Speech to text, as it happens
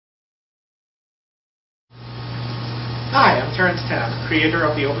Hi, I'm Terrence Tam, creator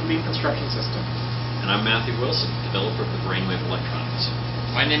of the OpenBeam construction system. And I'm Matthew Wilson, developer for Brainwave Electronics.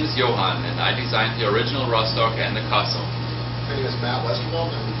 My name is Johan, and I designed the original Rostock and the Castle. My name is Matt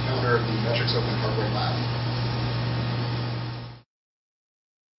Westerveld, and I'm the founder of the Metrix Open Hardware Lab.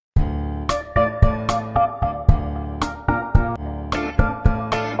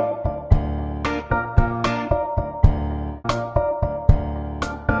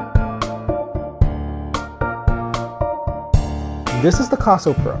 This is the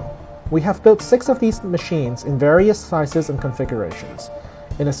Castle Pro. We have built 6 of these machines in various sizes and configurations.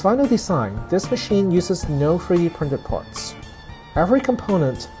 In its final design, this machine uses no 3D printed parts. Every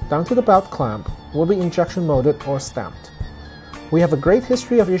component, down to the belt clamp, will be injection molded or stamped. We have a great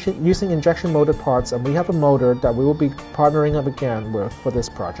history of using injection molded parts, and we have a molder that we will be partnering up again with for this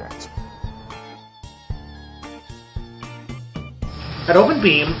project. At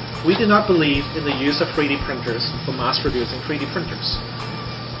OpenBeam, we do not believe in the use of 3D printers for mass-producing 3D printers.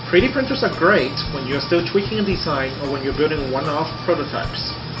 3D printers are great when you're still tweaking a design or when you're building one-off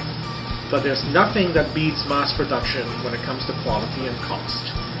prototypes. But there's nothing that beats mass production when it comes to quality and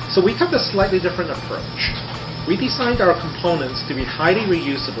cost. So we took a slightly different approach. We designed our components to be highly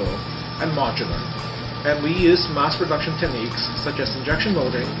reusable and modular, and we used mass production techniques such as injection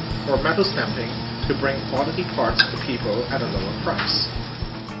molding or metal stamping to bring quality parts to people at a lower price.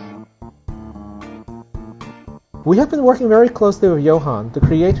 We have been working very closely with Johan, the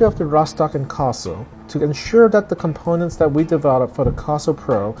creator of the Rostock and Castle, to ensure that the components that we developed for the Castle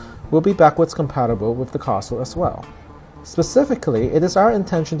Pro will be backwards compatible with the Castle as well. Specifically, it is our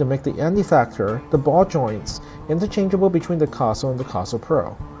intention to make the end effector, the ball joints, interchangeable between the Castle and the Castle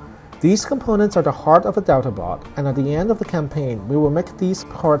Pro. These components are the heart of a DeltaBot, and at the end of the campaign, we will make these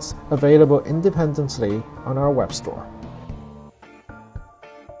parts available independently on our web store.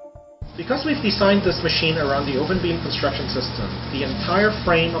 Because we've designed this machine around the OpenBeam construction system, the entire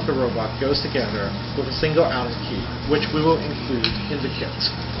frame of the robot goes together with a single Allen key, which we will include in the kit.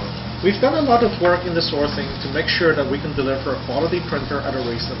 We've done a lot of work in the sourcing to make sure that we can deliver a quality printer at a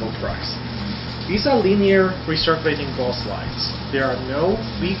reasonable price. These are linear recirculating ball slides. There are no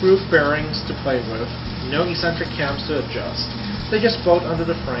V-groove bearings to play with, no eccentric cams to adjust. They just bolt under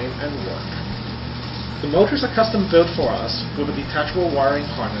the frame and work. The motors are custom built for us with a detachable wiring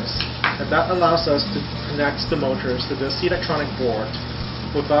harness, and that allows us to connect the motors to this electronic board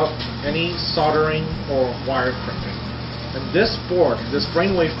without any soldering or wire crimping. And this board, this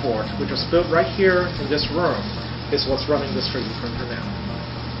Brainwave board, which was built right here in this room, is what's running this 3D printer now.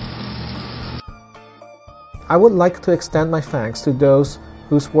 I would like to extend my thanks to those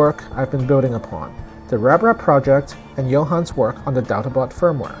whose work I've been building upon, the RabRab project and Johan's work on the DeltaBot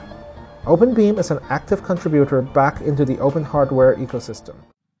firmware. OpenBeam is an active contributor back into the open hardware ecosystem.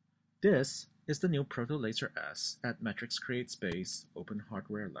 This is the new Proto Laser S at Metrix CreateSpace Open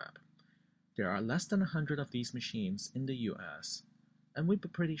Hardware Lab. There are less than 100 of these machines in the US, and we're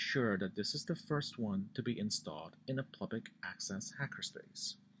pretty sure that this is the first one to be installed in a public access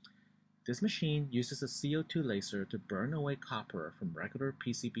hackerspace. This machine uses a CO2 laser to burn away copper from regular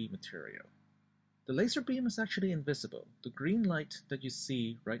PCB material. The laser beam is actually invisible. The green light that you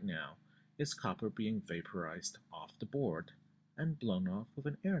see right now is copper being vaporized off the board and blown off with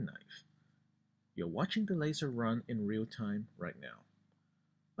an air knife. You're watching the laser run in real time right now.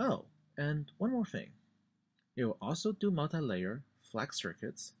 Oh, and one more thing. It will also do multi-layer flag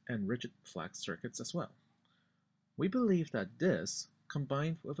circuits and rigid flag circuits as well. We believe that this,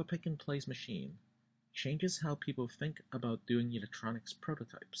 combined with a pick-and-place machine, changes how people think about doing electronics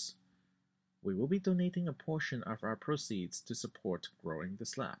prototypes. We will be donating a portion of our proceeds to support growing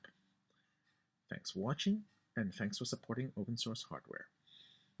this lab. Thanks for watching, and thanks for supporting open source hardware.